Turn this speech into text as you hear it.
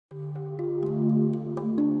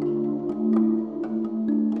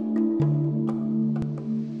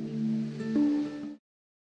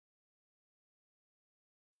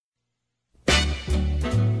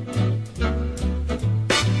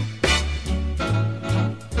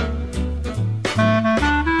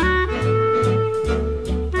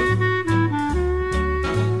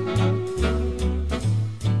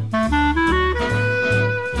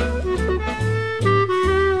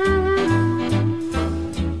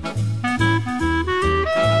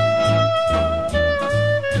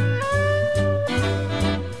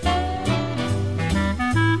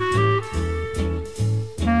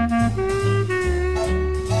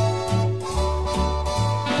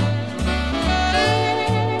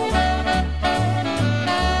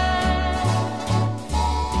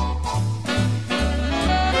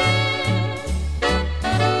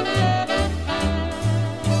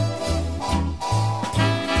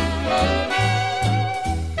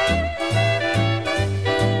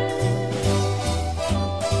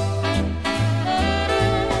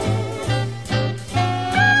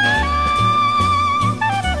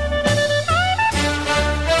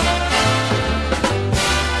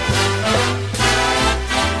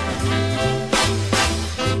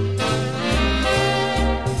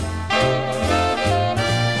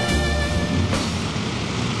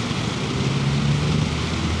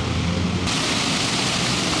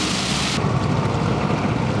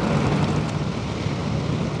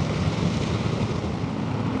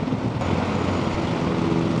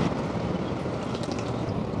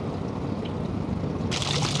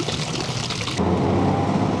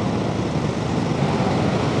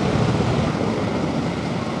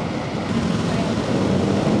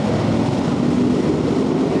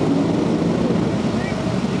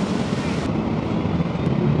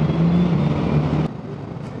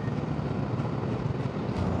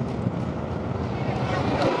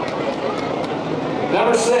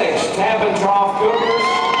6, Cabin Trough Cougars.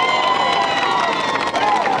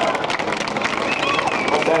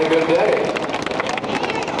 Must have had a good day.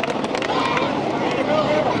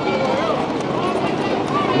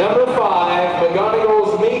 Number 5,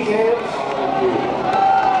 McGonagall's Meatheads.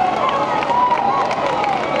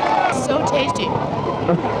 So tasty.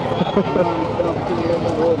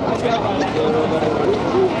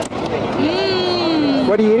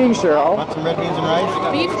 What are you eating, Cheryl? Want some red beans and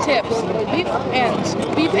rice? Beef tips. Beef ends.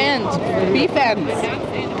 Beef ends. Beef ends.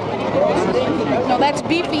 No, that's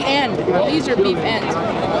beefy end. These are beef ends.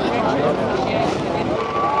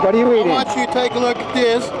 What are you eating? I want you to take a look at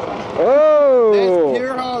this. Oh! That's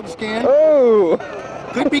pure hog skin. Oh!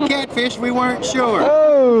 Could be catfish, we weren't sure.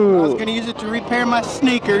 Oh! I was going to use it to repair my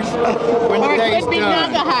sneakers when the Or it day's could be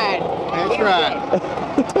done. hide. That's right.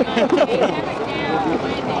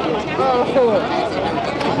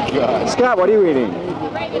 Scott, what are you eating?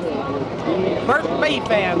 Burnt beef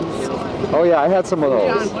ends. Oh yeah, I had some of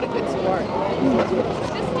those. John, what a good sport.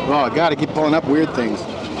 Oh, I got to keep pulling up weird things.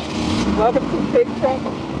 Welcome to Pig Truck.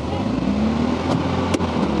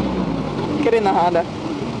 Get in the Honda.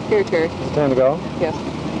 Here, Terry. It's time to go? Yes.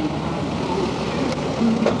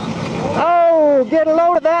 Oh, get a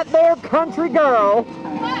load of that there, country girl.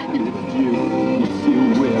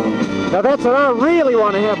 Now that's what I really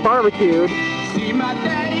want to have barbecued. See my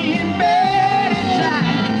daddy in bed at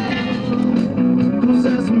night.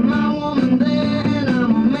 Says my woman there, and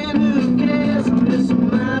I'm a man who cares. This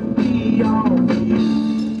might be all for you.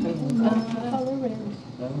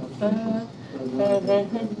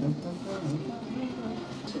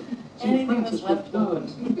 Anything that's left good.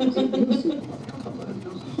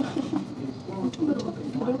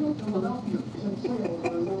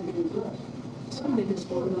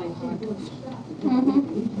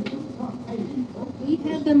 We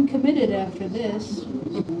had them committed after this.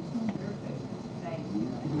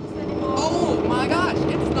 Oh my gosh,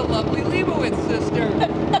 it's the lovely Liebos sister.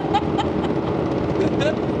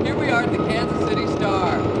 Here we are at the Kansas City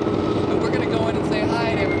Star. But we're going to go in and say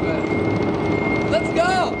hi to everybody. Let's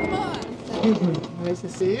go! Come on! Nice to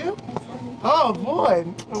see you. Oh boy,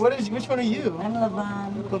 which one are you? I'm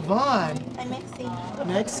Levon. Levon. I'm Maxine.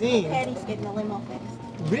 Maxine. Patty's getting the limo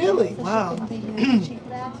fixed. Really? So Wow.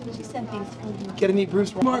 she sent things for you. Get to meet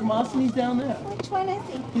Bruce. Mark Mawson, he's down there. Which one is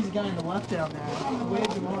he? He's the guy on the left down there. Wave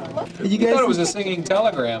to Mark. You thought it was a singing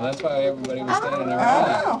telegram. That's why everybody was standing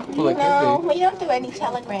around. Oh, Well, it could we don't do any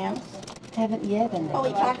telegrams. Haven't yet. Oh,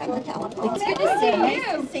 we talk on the telephone. It's good to see you. Nice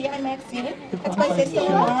to see you. I'm Maxine. That's my sister.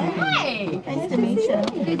 Hi. Nice to meet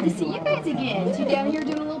you. Good to see you guys again. You down here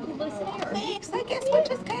doing a little publicity? Or? Thanks. I guess we're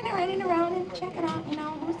just kind of running around and checking out,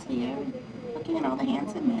 who's here. Looking at all the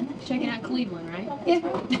Hanson men. Checking out Cleveland, right? Yeah.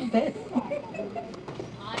 I bet.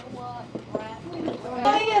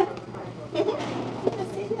 Hiya. Good to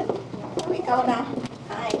see you. Here we go now.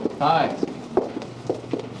 Hi. Hi.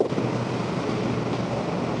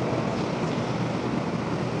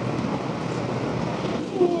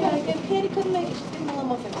 Yeah, good. Patty couldn't make it. She's getting the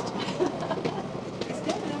limo fixed.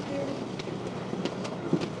 Standing up here.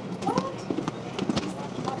 What? He's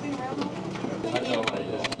hopping around over there? I know what it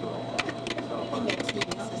is.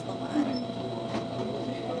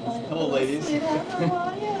 Hello, ladies. How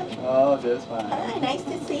are you? Oh, just fine. Hi, nice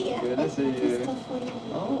to see you. Good to see you. He's so sweet.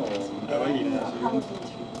 Oh, how are you? Holiday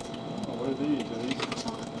treats. What are these? Are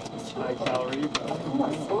these high calorie?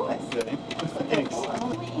 What sauce? Okay. Thanks.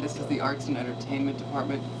 This is the Arts and Entertainment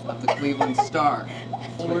Department of the Cleveland Star.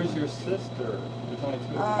 Where's your sister? There's only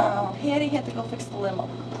two. Patty had to go fix the limo.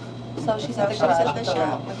 So she's at the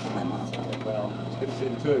shop with the limo. Well, it's good to see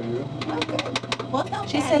the two of you. Well, no,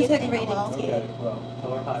 She Patty, sends her say greetings. hello. Okay, well,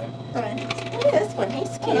 tell her hi. Good. Look at this one. He's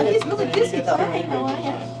cute. Oh, he's really busy though. Hi, how are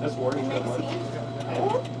you? That's working. Maxine.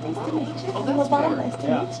 Good. Nice to meet you. Oh, that's Levon, Mark. nice to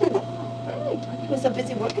meet you. Hi. He was so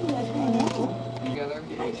busy working with me. Together?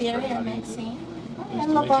 Hi, Jerry and Maxine.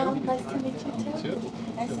 And Levon, nice to meet you too.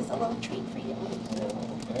 This is a little treat for you.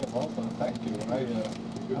 Okay, well, thank you.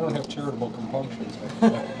 I don't have charitable compunctions.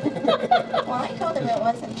 Well, I told him it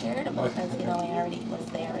wasn't charitable because, he already was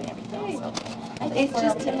there and everything, so. It's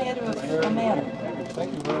just a matter of a matter.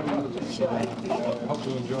 Thank you very much. I hope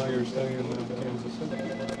you enjoy your stay in Kansas City.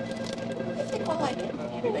 I think we'll like it.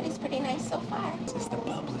 Everybody's pretty nice so far. This is the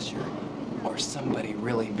publisher, or somebody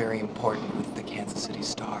really very important with the Kansas City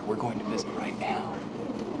Star. We're going to visit right now.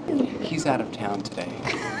 He's out of town today.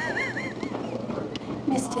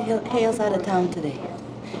 Mr. Hale's out of town today.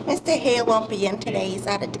 Mr. Hale won't be in today. He's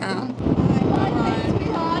out of town.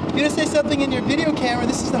 You're going to say something in your video camera.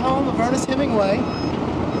 This is the home of Ernest Hemingway.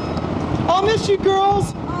 I'll miss you,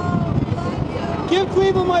 girls. Give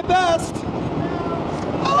Cleveland my best.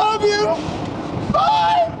 I love you.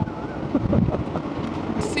 Bye.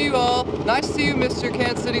 see you all. Nice to see you, Mr.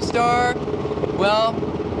 Kansas City Star. Well,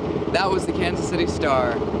 that was the Kansas City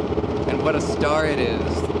Star. And what a star it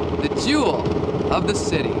is. The jewel of the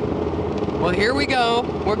city. Well, here we go.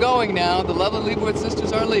 We're going now. The lovely Liebos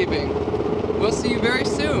sisters are leaving. We'll see you very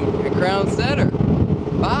soon at Crown Center.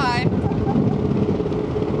 Bye.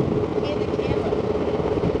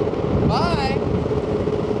 Bye.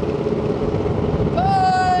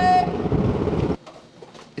 Bye.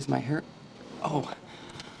 Is my hair? Oh,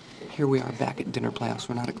 here we are back at Dinner Playhouse.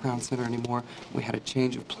 We're not at Crown Center anymore. We had a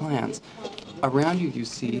change of plans. Around you, you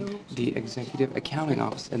see the Executive Accounting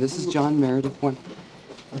Office, and this is John Meredith, one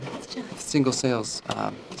single sales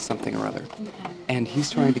something or other, and he's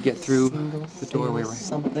trying to get through the doorway. Right?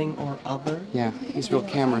 Something or other? Yeah, he's real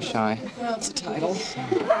camera shy. Well, it's a title.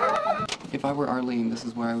 If I were Arlene, this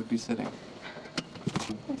is where I would be sitting.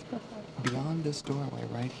 Beyond this doorway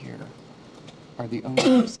right here are the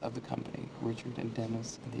owners of the company, Richard and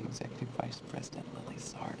Dennis, and the Executive Vice President, Lily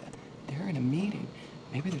Sarda. They're in a meeting.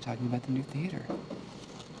 Maybe they're talking about the new theater.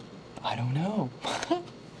 I don't know.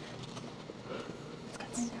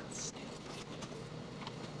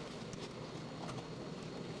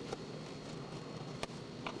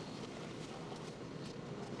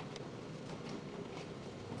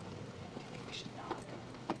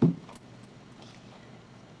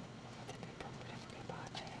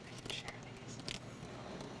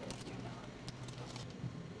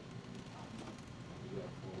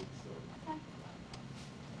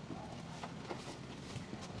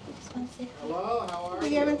 Hello, how are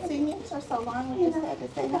We haven't seen you for so long, we just had to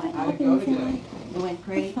say hi. How'd it go today? It went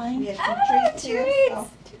great. Fine. We had some treats here, so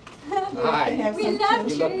Hi. we have We some love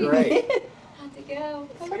too. You look great. How'd it go?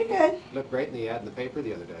 Pretty good. Looked great in the ad in the paper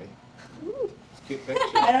the other day. It's a cute picture.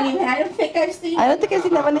 I don't think I've seen I don't think I've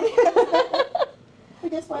seen that one. We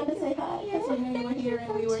just wanted to say hi, because we knew you were here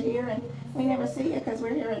and we were here, and we never see you because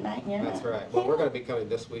we're here at night and you're not. That's right. Well, we're going to be coming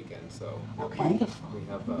this weekend, so Okay. we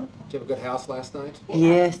have. Did you have a good house last night?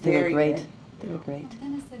 Yes, they were Very great. good. They were great.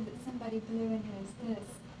 Dennis said that somebody blew in in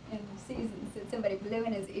season said somebody blew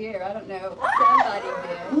in his ear. I don't know. Somebody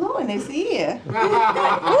did. Oh, and they see you.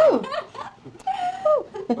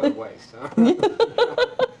 What a waste, huh?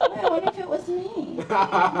 I wonder if it was me.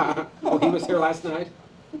 Oh, he was here last night?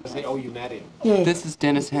 Say, oh, you met him. This is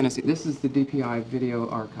Dennis Hennessy. This is the DPI video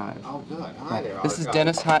archive. Oh, good. Hi there, This is Archive.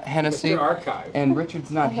 Dennis Hennessy. Mr. Archive. And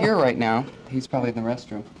Richard's not here right now. He's probably in the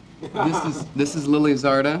restroom. This is Lily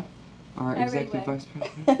Zarda, our executive vice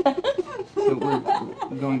president. So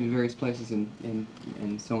we're going to various places and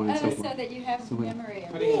so on and so Oh, forth. so that you have So we- memory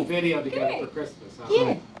of Putting a it. video together Great. for Christmas, huh?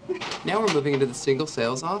 Yeah. Now we're moving into the single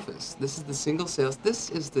sales office. This is the single sales. This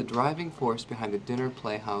is the driving force behind the Dinner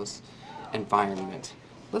Playhouse environment.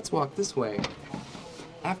 Let's walk this way.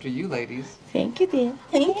 After you, ladies. Thank you, dear.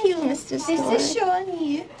 Thank you, Mr. Stewart. This is Sean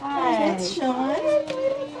here. Hi. That's Sean.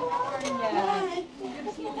 Hi.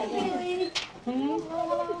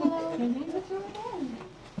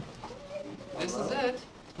 This is it.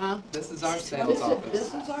 Huh? This is our sales office.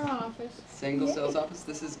 This is our office. Single sales office.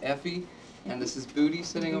 This is Effie. And this is Booty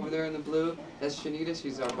sitting over there in the blue. That's Shanita.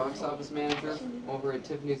 She's our box office manager over at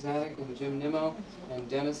Tiffany's Attic, and Jim Nimmo. And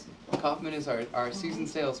Dennis Kaufman is our season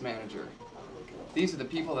sales manager. These are the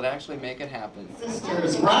people that actually make it happen.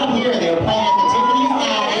 Sisters, right here, they were playing at the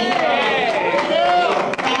Tiffany's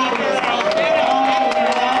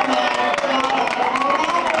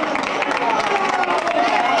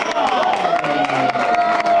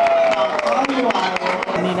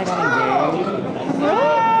Nina got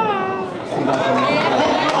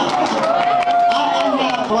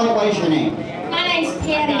What is your name? My name's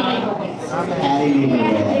Patty Liebos. Patty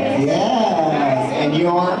Liebos. Yes. And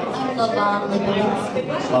you're?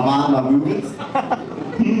 Lavon Liebos.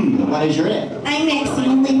 What is your name? I'm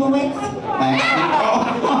Maxine Liebowitz.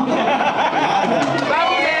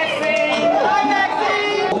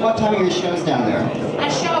 What time are your shows down there? Our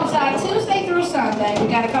shows Tuesday through Sunday. We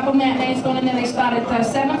got a couple matinees going in there. They start at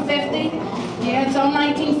 7:50. Yeah, it's all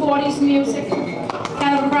 1940s music.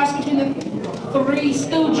 Kind of a cross between the Three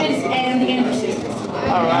Stooges and the Andrews Sisters.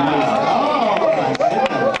 All right. Oh, my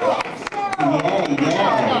goodness.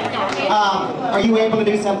 Yeah. Are you able to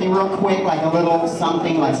do something real quick, like a little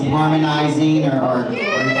something, like some harmonizing or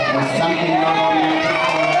something romantic?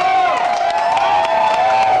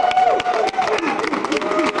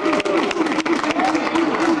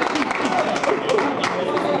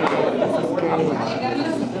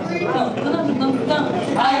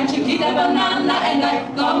 I'm Chiquita Banana and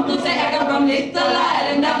I come to say I come from Little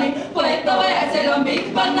Island down in Puerto where I sell a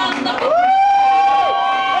big banana.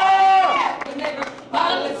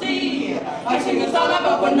 Policy. I sing a song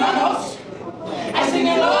about bananas. I sing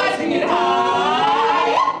it low, I sing it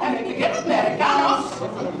high.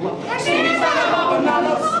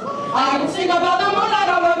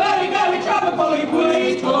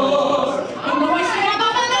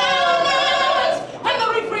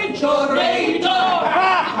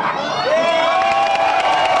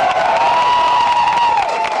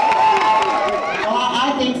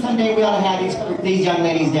 these young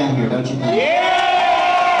ladies down here, don't you think? Yeah!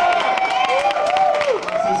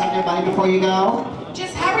 Say something, everybody, before you go.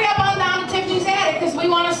 Just hurry up on down to Tiffany's Attic, because we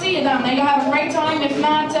want to see you down there. You'll have a great time. If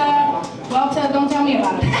not, well, don't tell me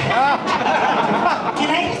about it.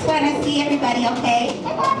 And I just want to see everybody, okay?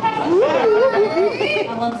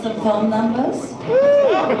 I want some phone numbers. And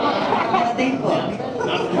a date book.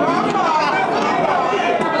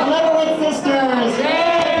 The Liebos sisters!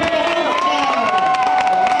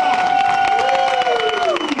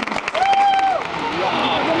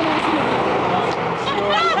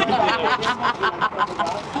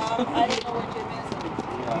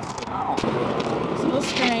 It's a little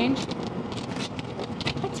strange.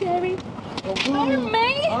 Hi, Terry. Hi,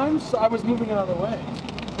 me. I was moving out of the way.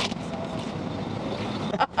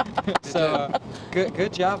 So,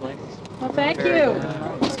 good job, ladies. Well, thank you.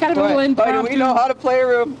 It's kind of a little impromptu. Do we know how to play a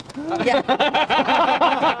room? Yeah.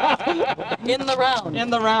 In the round. In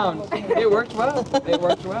the round. It worked well. It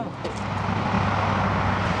worked well.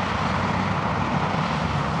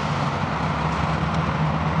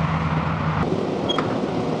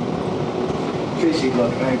 Tracy,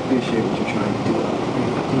 look, I appreciate what you're trying to do.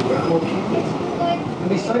 I'm okay. And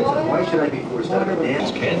besides, why should I be forced out of a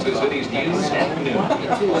dance? Kansas City's news afternoon.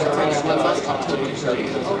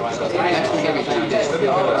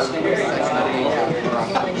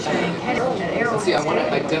 See, I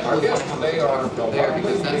definitely want to come there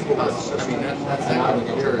because that's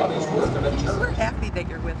We're happy that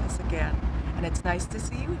you're with us again, and it's nice to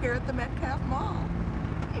see you here at the Metcalf Mall.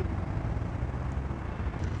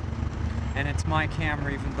 And it's my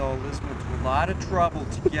camera, even though Liz went to a lot of trouble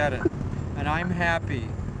to get it. And I'm happy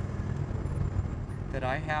that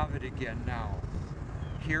I have it again now,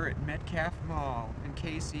 here at Metcalf Mall in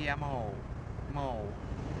KCMO.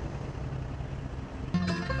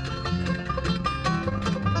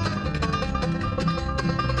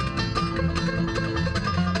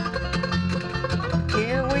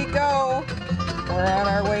 Here we go. We're on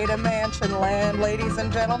our way to Mansion Land, ladies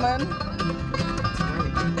and gentlemen.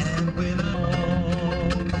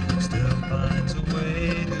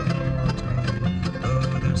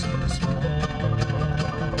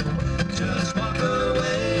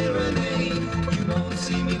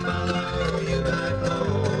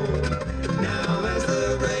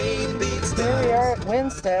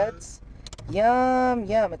 Winstead's. Yum,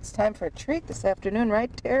 yum. It's time for a treat this afternoon,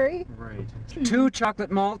 right, Terry? Right. 2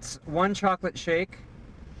 chocolate malts, 1 chocolate shake,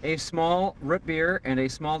 a small root beer, and a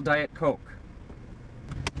small Diet Coke.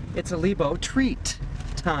 It's a Liebos treat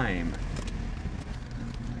time.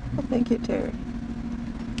 Well, thank you, Terry.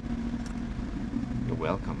 You're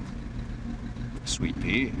welcome. Sweet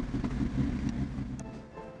pea.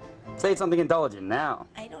 Say something intelligent now.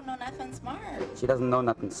 I don't know nothing smart. She doesn't know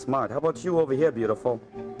nothing smart. How about you over here, beautiful?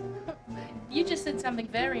 You just said something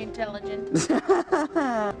very intelligent.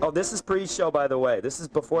 Oh, this is pre-show, by the way. This is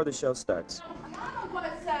before the show starts. Mama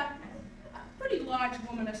was a pretty large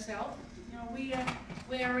woman herself. You know, we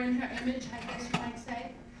are in her image, I guess you might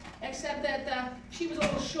say. Except that she was a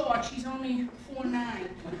little short. She's only 4'9".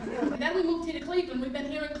 And then we moved here to Cleveland. We've been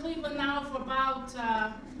here in Cleveland now for about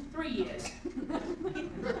 3 years.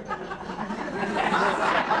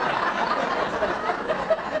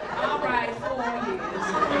 All right, 4 years.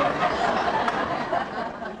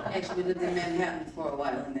 Actually, we lived in Manhattan for a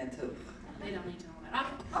while in there too. They don't need to know that.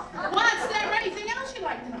 What's there anything else you'd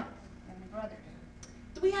like to know? Any brothers?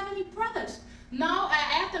 Do we have any brothers? No,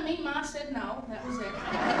 after me, Ma said no. That was it.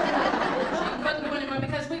 She couldn't do anymore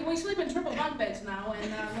because we sleep in triple bunk beds now,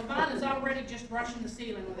 and Levon is already just brushing the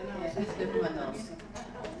ceiling with her nose. Yeah, everyone knows.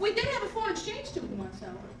 We did have a foreign exchange student once,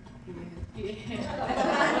 though. Yeah.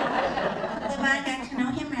 Well, I got to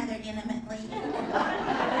know him rather intimately.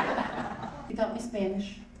 He taught me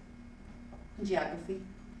Spanish, and geography,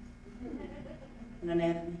 and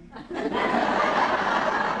anatomy.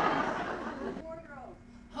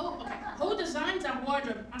 Who designs our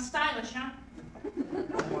wardrobe? I'm stylish, huh?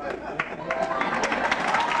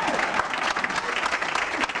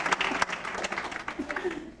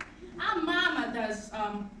 Our mama does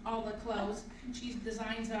all the clothes. She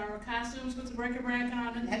designs our costumes with some bric-a-brac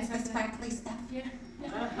on it. That's the sparkly stuff. Yeah.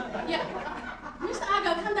 Yeah. Mr.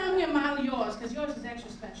 Argo, come down here and model yours, because yours is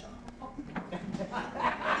extra special.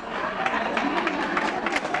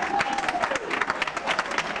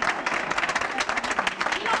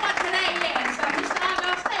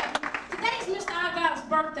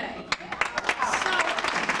 Birthday. So,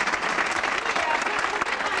 yeah,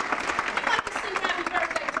 we'd like to sing happy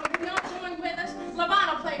birthday to him. Can y'all join with us? Levon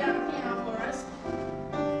played on the piano for us.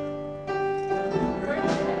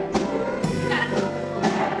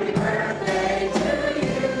 Happy birthday to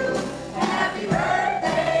you. Happy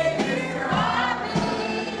birthday, dear Bobby.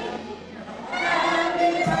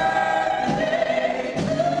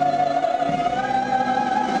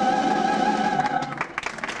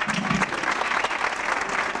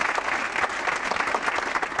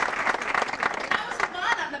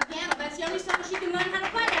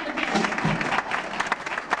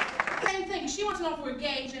 lady, she wants to know if we're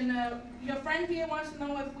engaged, and your friend here wants to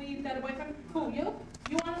know if we've got a boyfriend. Who, you?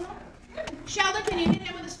 You want to know? Sheldon, can you hit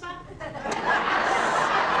him with a spot?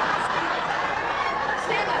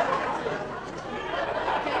 Stand up.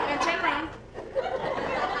 Okay, and turn around.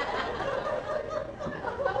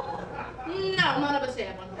 No, none of us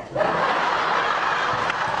have one.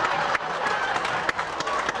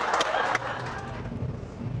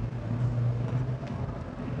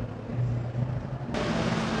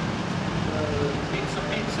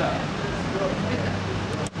 Pizza.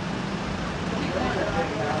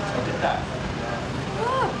 Look at that.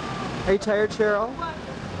 Are you tired, Cheryl?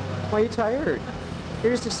 Why are you tired?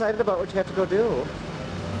 You're just excited about what you have to go do.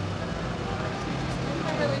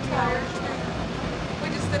 I'm really tired. We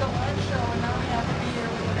just did a live show and now we have to be here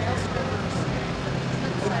with the mail strippers.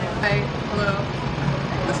 Hey, hello.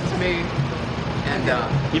 This is me. And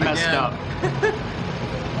He messed again, up.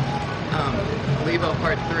 Liebos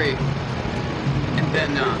Part 3. And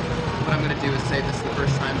then what I'm going to do is say this is the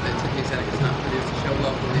first time that Tiffany's Attic has not produced a show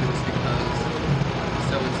locally, and it was because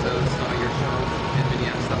so-and-so saw your show in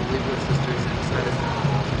Minneapolis, the Liebos sisters, and decided to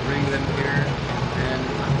bring them here and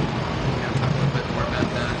talk a little bit more about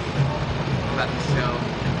that, about the show,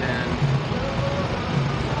 and then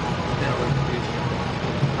I'll let the future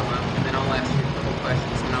come up, and then I'll ask you a couple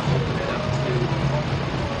questions, and I'll open it up to,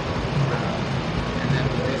 and then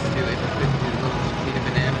we'll just do it. Could do a little Chiquita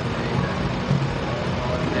Banana thing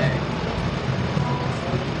today.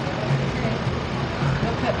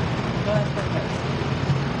 No pet. Don't ask for pets.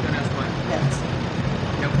 Don't ask what? Pets.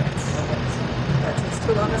 No pets. No pets. Pets. It's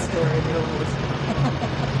too long a story. They don't listen.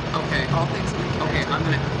 Okay. All things we can. Okay. I'm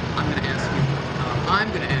gonna ask you. I'm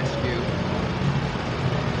gonna ask you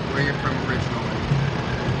where you're from originally,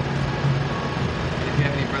 and if you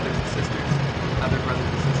have any brothers and sisters, other brothers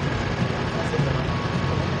and sisters.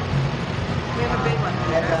 We have a big one.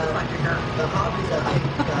 And, the hobbies, I think,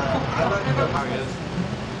 I like to go. How he is.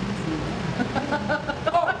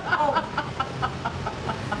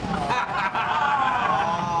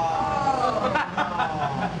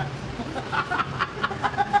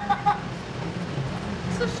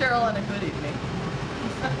 So Cheryl on a good evening.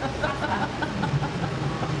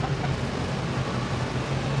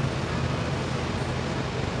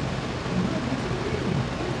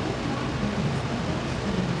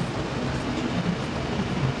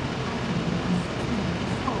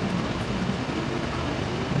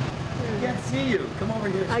 Can't see you. Come over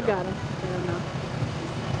here. I got him. I don't know.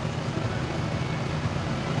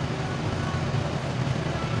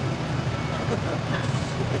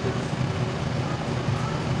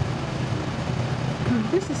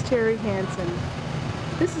 This is Terry Hanson.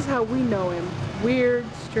 This is how we know him. Weird,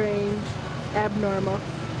 strange, abnormal.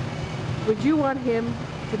 Would you want him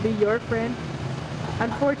to be your friend?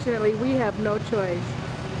 Unfortunately, we have no choice.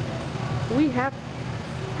 We have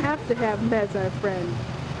to have him as our friend.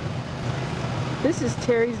 This is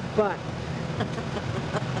Terry's butt.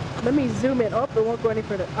 Let me zoom in. Oh, it won't go any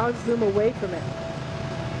further. I'll zoom away from it.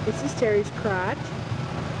 This is Terry's crotch.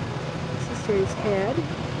 This is Terry's head.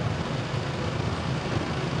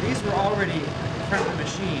 These were already in front of the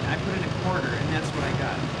machine. I put in a quarter, and that's what I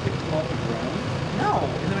got. Picked them off the ground. No,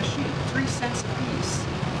 in the machine. 3 cents a piece.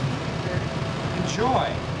 Enjoy.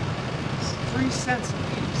 It's 3 cents a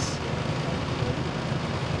piece.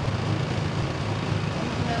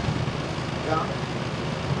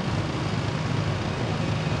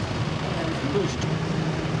 Boost.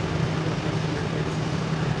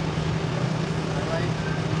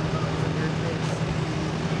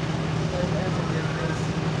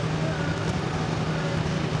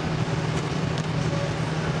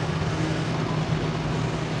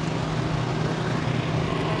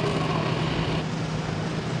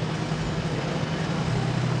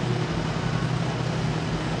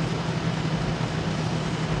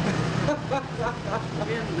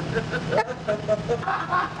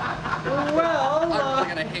 Well, I'm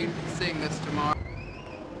gonna hate seeing this tomorrow.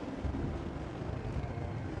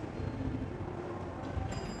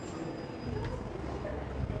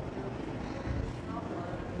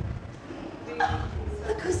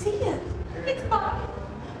 Look who's here. It's Bob.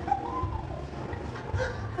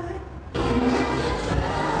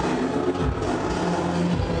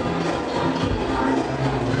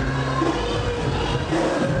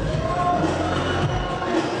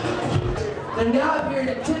 And now I'm here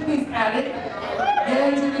at Tiffany's Attic.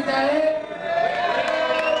 Yeah, Tiffany's Attic.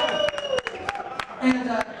 And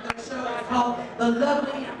the show is called The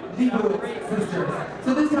Lovely Liebos Sisters. So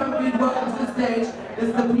this time we'd welcome to the stage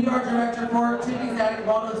is the PR director for Tiffany's Attic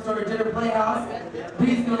Walnut Story Dinner Playhouse.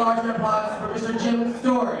 Please give a large round of applause for Mr. Jim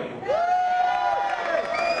Story.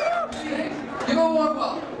 Give him a warm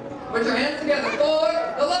welcome. Put your hands together for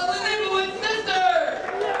the lovely Liebos sisters!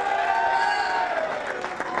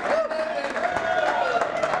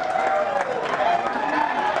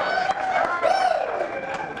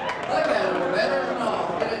 Look at them, better than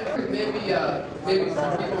all. Maybe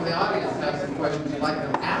some people in the audience have some questions you'd like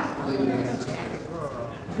them to ask the Liebos.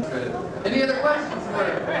 Good. Any other questions for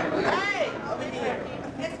Hey! Over here.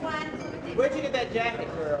 This one. Where'd you get that jacket,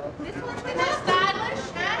 girl? This one's stylish,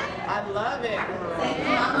 huh? I love it, girl.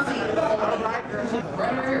 All right, girl.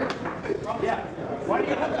 Right here. Yeah. Why do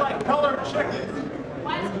you look like colored chickens?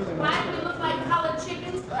 Why do we look like colored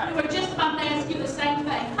chickens? We were just about to ask you the same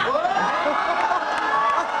thing.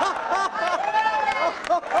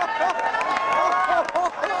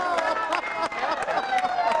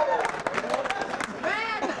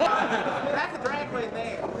 That's a drag queen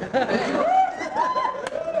there.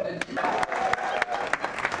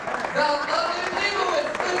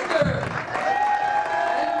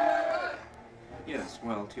 Yes,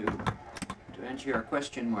 well, to answer your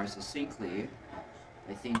question more succinctly,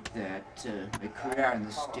 I think that my career on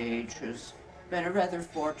the stage has been a rather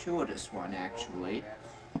fortuitous one, actually.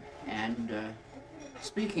 And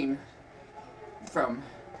speaking from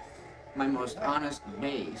my most honest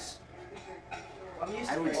base,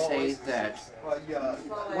 I would say that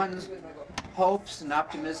one's hopes and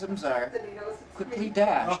optimisms are quickly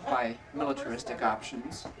dashed by militaristic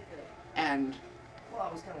options, and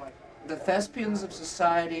the thespians of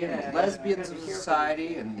society and the lesbians of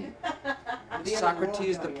society and the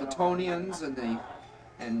Socrates, the Platonians,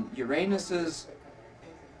 and Uranuses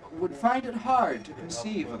would find it hard to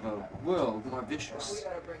conceive of a world more vicious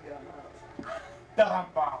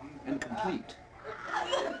and complete.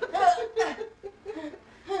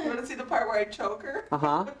 You want to see the part where I choke her?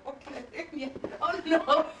 Uh-huh. Okay. Yeah. Oh,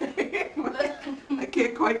 no. I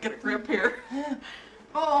can't quite get a grip here.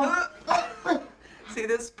 Oh. See,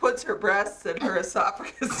 this puts her breasts in her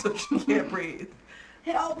esophagus so she can't breathe.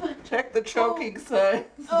 Help. Check the choking signs.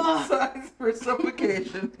 The signs for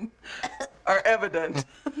suffocation are evident.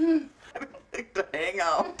 I think to hang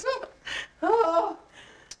out. Oh.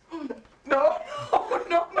 No,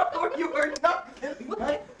 you are not getting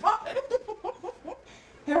my butt.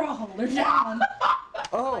 They're down.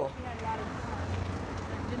 Oh.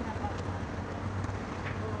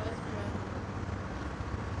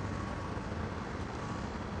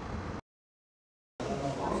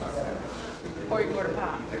 Or you can order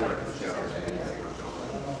pop.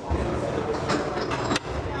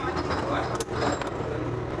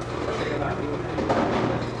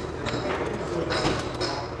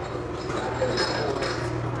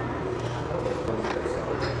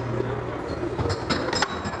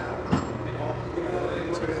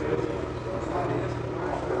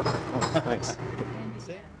 Thanks.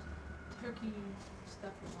 Turkey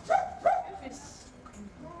stuff.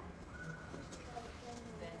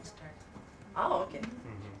 Oh, okay.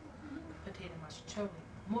 Potato mascioli,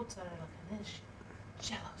 mozzarella canisci,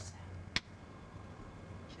 jello salad.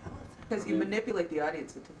 Because you manipulate the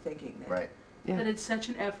audience into thinking that. Right. That it's such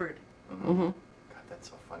an effort. Mm-hmm. God, that's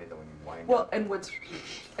so funny though when you wind Well, up. and what's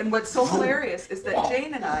so hilarious is that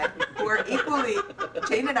Jane and I, who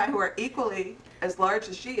are equally as large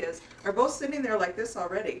as she is, are both sitting there like this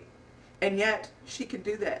already, and yet she can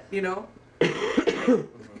do that, you know?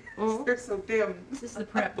 They're so dim. This is the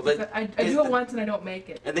prep. Well, that I do it once and I don't make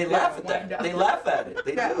it. And they laugh at that. They laugh at it.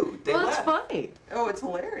 They Yeah. do. They Well, laugh. it's funny. Oh, it's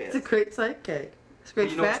hilarious. It's a great sidekick. It's a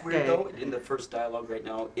great You know fat what's weird gag. though? In the first dialogue right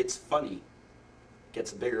now, it's funny.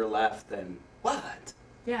 Gets a bigger laugh than what?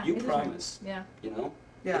 Yeah. You it is promise. weird. Yeah. You know?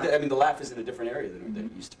 Yeah. I mean, the laugh is in a different area than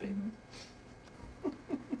it used to be.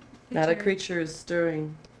 Not a creature is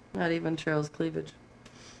stirring. Not even Charles' cleavage.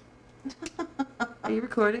 Are you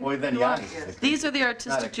recording? Well, then, yeah. These are the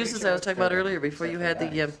artistic juices I was talking about earlier before you had the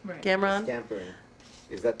camera on. Scampering.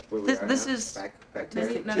 Is that where we This, are this now? is Back to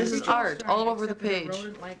this is art all over the page.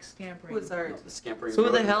 Like scampering. Who's art? The scampering. So who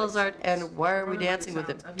the rodent hell likes is art, and why are we dancing with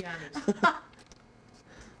it?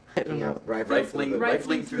 I don't know.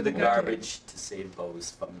 Rifling through the garbage to save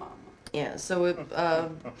bows for mama. Yeah, so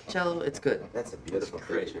cello, it's good. That's a beautiful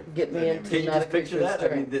Great. picture. Get me into Can you not a just picture creature that? I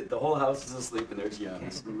stirring. mean, the whole house is asleep and there's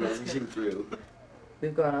Jans rummaging through.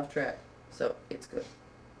 We've gone off track, so it's good.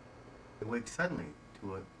 It wakes suddenly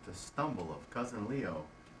to the stumble of cousin Leo,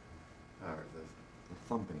 or the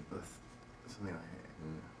thumping, something like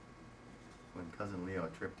that. When cousin Leo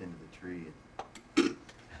tripped into the tree.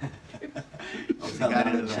 As he got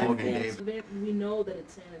into the Mogan David. We know that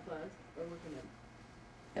it's Santa Claus, or we're gonna.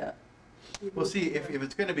 Yeah. Well, see, if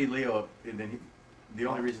it's going to be Leo, then the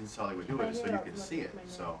only reason Sully would do it is so you can see it.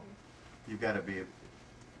 So you've got to be.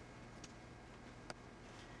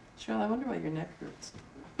 Cheryl, I wonder why your neck hurts.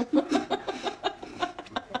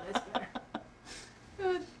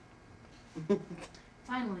 Good.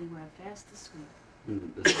 Finally, we're fast asleep.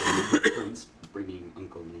 The prince bringing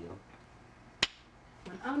Uncle Leo.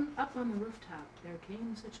 When up on the rooftop, there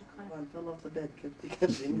came such a clap. One fell off the bed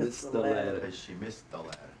because she missed the ladder. Because she missed the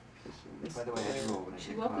ladder. By the way, I drool when I She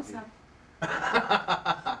drink woke us coffee.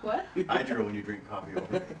 up. What? I drool when you drink coffee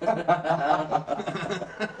over me.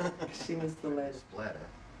 She missed the ladder. Splatter.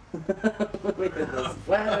 Look at the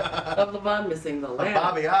splatter of Levon missing the ladder.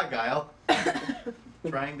 Bobby Argyle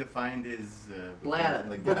trying to find his Bladder.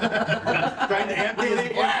 Trying to empty his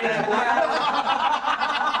bladder.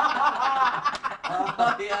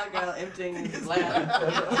 Bobby Argyle emptying his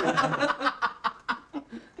bladder.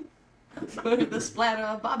 Look at the splatter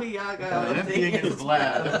of Bobby Argyle Emptying his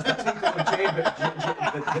bladder.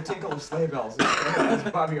 The tinkle of sleigh bells. That's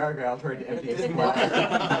Bobby Argyle trying to empty his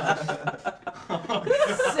bladder. Oh,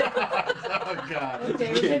 God.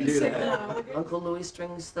 Okay, we're getting sick now. Uncle Louis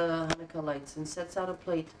strings the Hanukkah lights and sets out a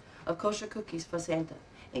plate of kosher cookies for Santa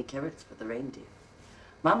and carrots for the reindeer.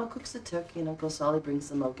 Mama cooks the turkey and Uncle Solly brings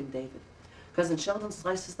the milk and David. Cousin Sheldon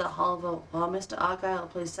slices the halva while Mr. Argyle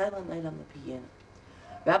plays Silent Night on the piano.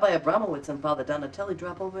 Rabbi Abramowitz and Father Donatelli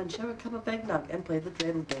drop over and share a cup of eggnog and play the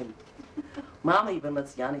dreidel game. Mama even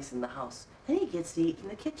lets Yannis in the house, and he gets to eat in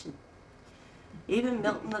the kitchen. Even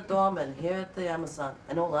Milton the doorman here at the Amazon,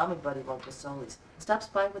 an old army buddy of Uncle Solly's, stops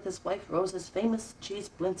by with his wife Rosa's famous cheese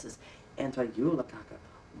blintzes and her Yule kaka.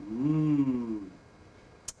 Mmm.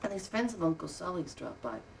 And his friends of Uncle Solly's drop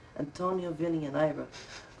by, Antonio, Vinny, and Ira,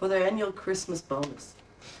 for their annual Christmas bonus.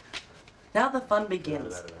 Now the fun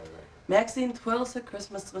begins. Maxine twirls her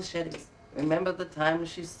Christmas machetes. Remember the time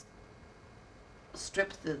she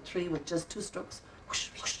stripped the tree with just 2 strokes? Whoosh,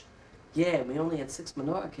 whoosh. Yeah, we only had 6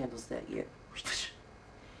 menorah candles that year. Whoosh, whoosh.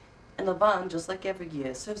 And Levon, just like every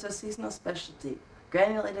year, serves our seasonal specialty,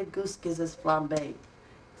 granulated goose gizzards flambé.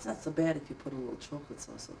 It's not so bad if you put a little chocolate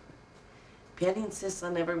sauce over it. Patty insists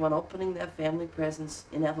on everyone opening their family presents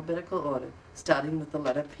in alphabetical order, starting with the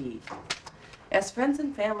letter P. As friends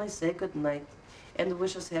and family say good night and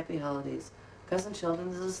wish us happy holidays, Cousin Sheldon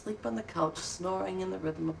is asleep on the couch, snoring in the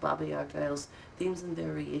rhythm of Bobby Argyle's themes and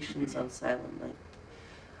variations on Silent Night.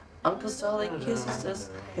 Uncle Solly kisses us,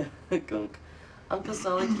 gunk. Uncle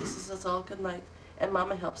Solly kisses us all good night, and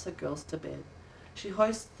Mama helps her girls to bed. She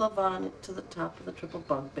hoists Levon to the top of the triple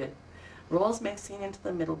bunk bed, rolls Maxine into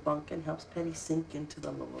the middle bunk, and helps Petty sink into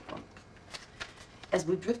the lower bunk. As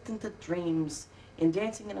we drift into dreams, and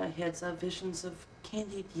dancing in our heads are visions of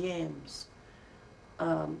candied yams,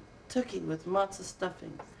 turkey with matzo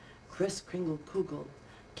stuffing, Kris Kringle Kugel,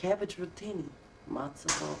 cabbage rotini,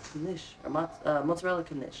 mozzarella knish, mozzarella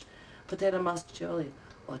knish, potato masticcioli,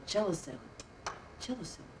 or cello salad. Cello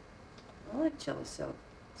salad. I like cello salad,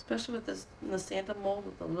 especially with this in the Santa mold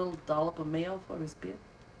with a little dollop of mayo for his beer.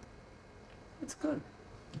 It's good.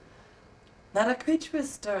 Not a creature is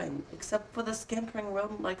stirring, except for the scampering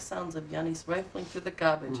rodent-like sounds of Yannis rifling through the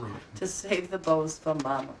garbage to save the bows for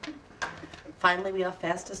Mama. Finally, we are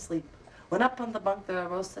fast asleep. When up on the bunk there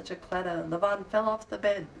arose such a clatter, Levon fell off the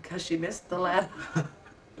bed because she missed the ladder.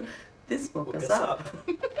 This woke us up.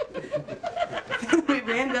 We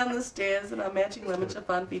ran down the stairs in our matching lemon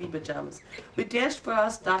chiffon feeding pajamas. We dashed for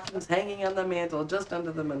our stockings hanging on the mantle just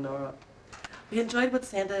under the menorah. We enjoyed what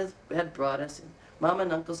Santa had brought us, and Mama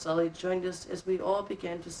and Uncle Solly joined us as we all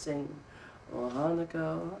began to sing, "Oh Hanukkah,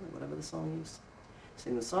 oh, Hanukkah," whatever the song is.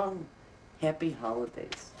 Sing the song, "Happy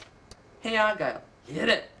Holidays." Hey Argyle, hit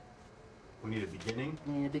it. We need a beginning.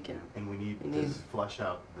 We need a beginning. And we need to flush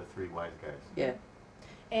out the 3 wise guys. Yeah.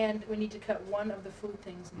 And we need to cut one of the food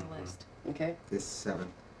things in the list. Okay. This 7.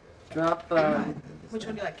 Drop, Which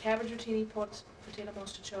one do you like? Cabbage rotini, potato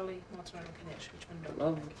masticcioli, mozzarella knish. Which one do you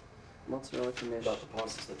love like? mozzarella knish. About the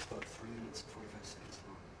process that's about 3 minutes and 45 seconds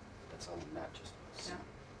long. That's all in that just. Yeah.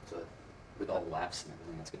 So with all the laughs and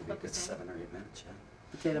everything, it's going to be a good 7 or 8 minutes, yeah.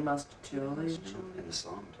 Potato masticcioli. And the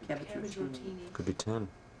song. Cabbage rotini. Could be 10.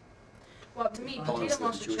 Well, to me, How long is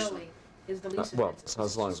potato the Jewish masticcioli is the least Well, expensive. so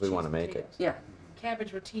as long as we want to make it. Yeah.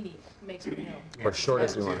 Cabbage rotini makes me ill. Or short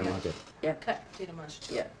as we want to make it. Yeah. Cut potato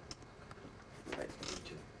masticcioli. Yeah. Right.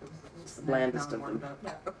 It's the blandest of them.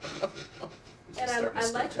 And I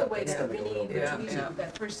like the way that Vinny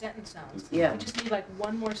that first sentence sounds. Yeah. We just need like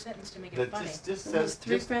one more sentence to make it That funny. just There's says,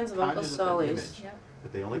 3 just friends of Uncle conjures up an Solly's. image. Yeah.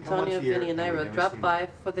 But they only come once Antonio, a year. Vinny, and we Ira never drop see them. by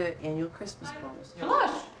for their annual Christmas bonus.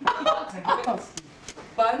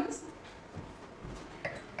 Buns?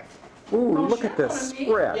 Ooh, look at this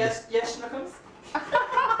spread. Yes, Schnookums?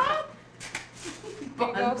 Here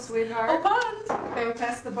you go, sweetheart. Oh, buns! Okay, we'll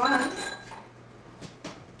pass the buns.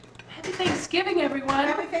 Happy Thanksgiving, everyone.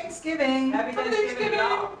 Happy Thanksgiving. Happy Thanksgiving.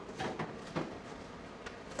 Now.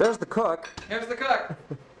 There's the cook. Here's the cook.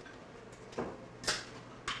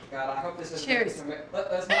 God, I hope this is. Cheers.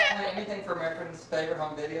 Let's not play anything for Americans' favorite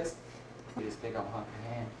home videos. This big old hunk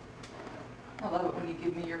of ham. I love it when you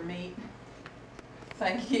give me your meat.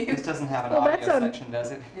 Thank you. This doesn't have an Well, audio that's on- section,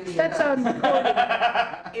 does it? That's on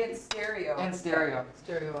recording. In stereo. In stereo.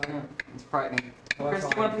 Stereo. It's frightening. Chris, you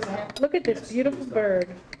want a piece of ham? Look at this beautiful bird.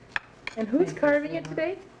 And who's carving it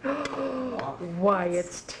today? Why,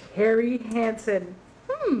 it's Terry Hanson.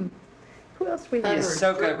 Who else we He have? is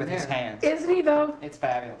so good with his hands. Isn't he, though? It's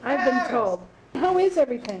fabulous. I've been told. How is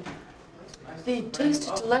everything? The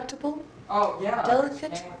taste delectable, Oh, yeah.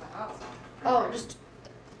 delicate, just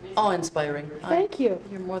awe-inspiring. Thank you.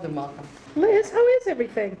 You're more than welcome. Liz, how is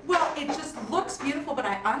everything? Well, it just looks beautiful, but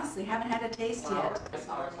I honestly haven't had a taste yet.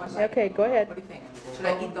 Okay, go ahead. What do you think? Should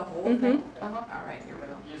I eat the whole Mhm. thing? All right, here we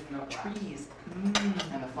go. Use no Trees.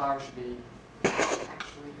 And the flour should be.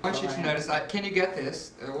 I want you to notice, can you get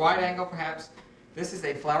this? A wide angle, perhaps. This is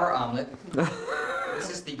a flour omelet. This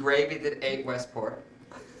is the gravy that ate Westport.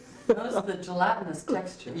 Notice the gelatinous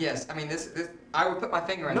texture. Yes, I mean this. I would put my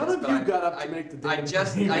finger in None this. of but you I- got up to make the I damn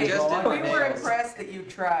just thing. did my We were nails. impressed that you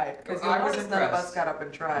tried, because I was none of us impressed. got up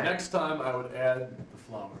and tried. Next time I would add the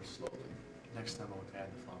flour slowly. Next time I would add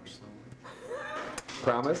the flour slowly.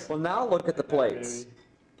 Promise? Well, now look at the plates.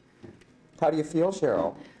 How do you feel,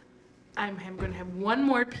 Cheryl? I'm going to have one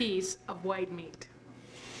more piece of white meat.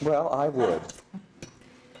 Well, I would.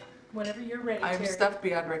 Whenever you're ready, I'm Terry. stuffed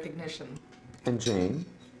beyond recognition. And Jane?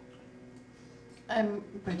 I'm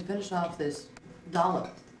going to finish off this dollop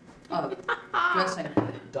of dressing.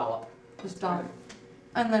 Dollop. This dollop.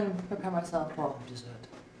 And then prepare myself for dessert.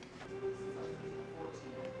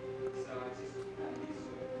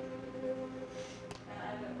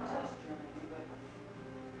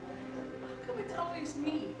 How come it's always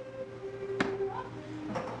me?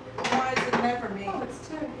 Why is it never me? Oh, it's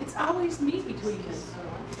Terry. It's always me between us.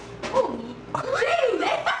 Oh, Jane!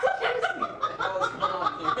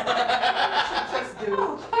 Just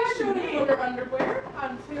do. I showed you her underwear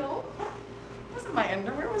on film. Wasn't my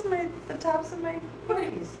underwear? Was my the tops of my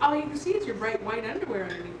hoodies? All you can see is your bright white underwear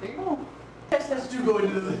underneath there. Oh. Let's do go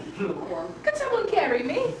into the warm. Could someone carry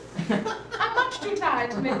me? I'm much too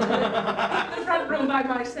tired to make the front room by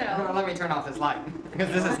myself. Let me turn off this light because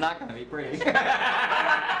this is not going to be pretty.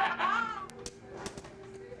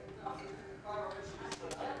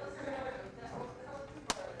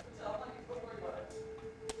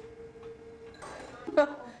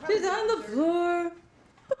 She's on the floor.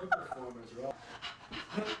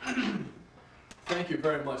 Thank you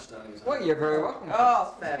very much, Donnie. Well, you're very welcome.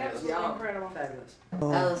 Oh, fabulous. Absolutely incredible. Fabulous.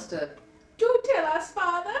 Alistair. Do tell us,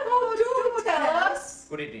 Father. Oh, do tell us.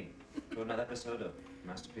 Good evening to another episode of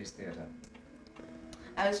Masterpiece Theatre.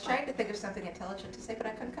 I was trying to think of something intelligent to say, but I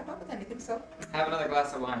couldn't come up with anything, so. Have another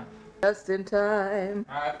glass of wine. Just in time.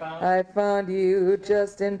 I found you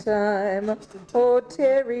just in time. Oh,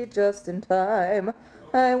 Terry, just in time.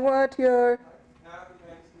 I want your...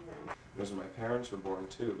 Those are my parents were born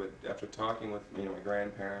too, but after talking with my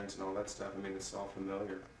grandparents and all that stuff, I mean it's all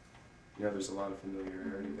familiar. There's a lot of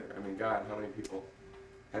familiarity there. I mean, God, how many people,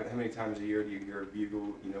 how many times a year do you hear a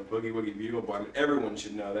bugle, Boogie Woogie Bugle Boy? I mean, everyone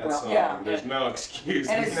should know that song. Yeah. There's no excuse.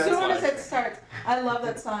 And I mean, as that's soon like- as it starts, I love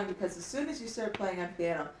that song because as soon as you start playing on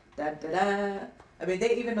piano, da da da. I mean,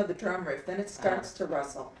 they even know the drum riff. Then it starts to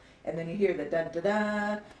rustle, and then you hear the da da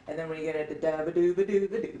da, and then when you get into da ba doo ba doo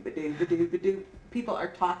ba doo ba doo ba doo ba doo, people are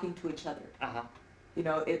talking to each other.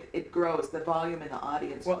 It grows. The volume in the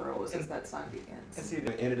audience grows as that song begins. And see,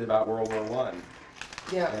 they ended about World War I.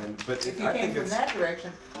 Yeah. But If I you came think from it's that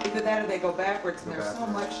direction, either that or they go backwards, and Go there's so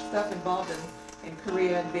backwards. much stuff involved in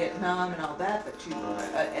Korea and Vietnam and all that, but you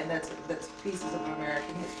and that's pieces of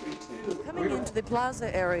American history too. Coming into the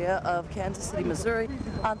plaza area of Kansas City, Missouri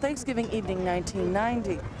on Thanksgiving evening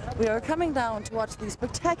 1990. We are coming down to watch the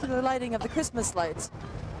spectacular lighting of the Christmas lights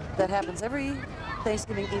that happens every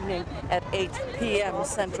Thanksgiving evening at 8 p.m.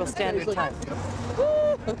 Central Standard Time.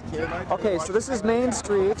 Okay, so this is Main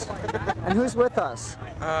Street, and who's with us?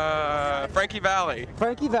 Frankie Valley.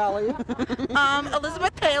 Frankie Valley.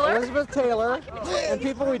 Elizabeth Taylor. Elizabeth Taylor, and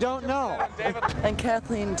people we don't know. And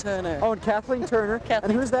Kathleen Turner. Oh, and Kathleen Turner.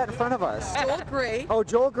 And who's that in front of us? Joel Gray. Oh,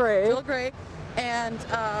 Joel Gray. Joel Gray. And,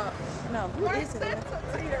 no, who is it?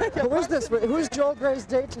 Who is this? Who's Joel Gray's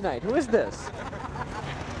date tonight? Who is this?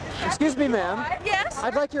 Excuse me, ma'am. Yes?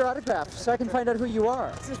 I'd like your autograph so I can find out who you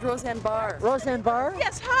are. This is Roseanne Barr. Roseanne Barr?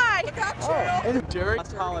 Yes, hi! Oh, and Jerry.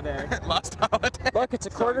 Lost Holiday. Lost Holiday. Look, it's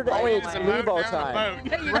a quarter to 8. It's Liebos time.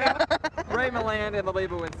 Ray Milland and the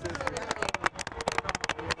Liebos sisters.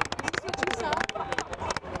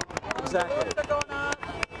 exactly.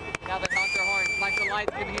 Now they honk their horns like the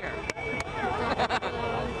lights can hear.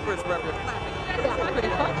 First record.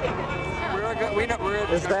 We're good.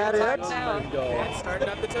 We're Is that it? It's starting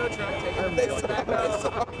up the tow truck. Taking the wheels back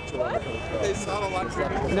up. They saw the lights.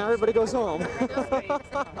 Now everybody goes home.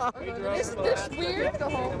 This weird to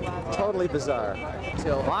home. Totally bizarre.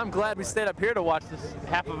 Well, I'm glad we stayed up here to watch this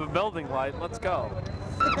half of a building light. Let's go.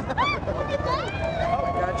 Oh my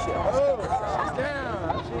God, she almost she's down.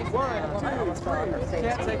 She's 1, 2, 3.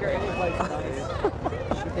 Can't take her any place.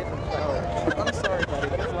 She hit the floor. I'm sorry, buddy.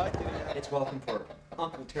 Good luck. It's welcome for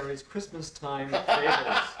Uncle Terry's Christmas time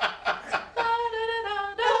favors.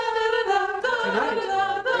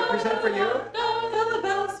 Tonight, we present for you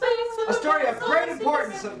a story of great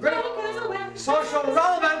importance, of great social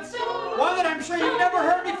relevance, one that I'm sure you've never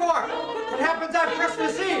heard before. It happens on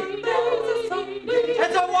Christmas Eve.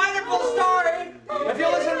 It's a wonderful story. If you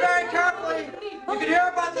listen very carefully, you can hear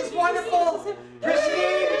about this wonderful,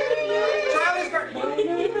 pristine, childish girl.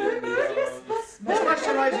 It's much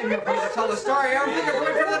too noisy here for me to tell the story. I don't think I'm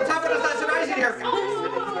going for the top of it. It's not so noisy here.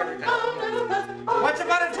 Once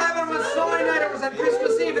upon a time on a snowy night, it was on Christmas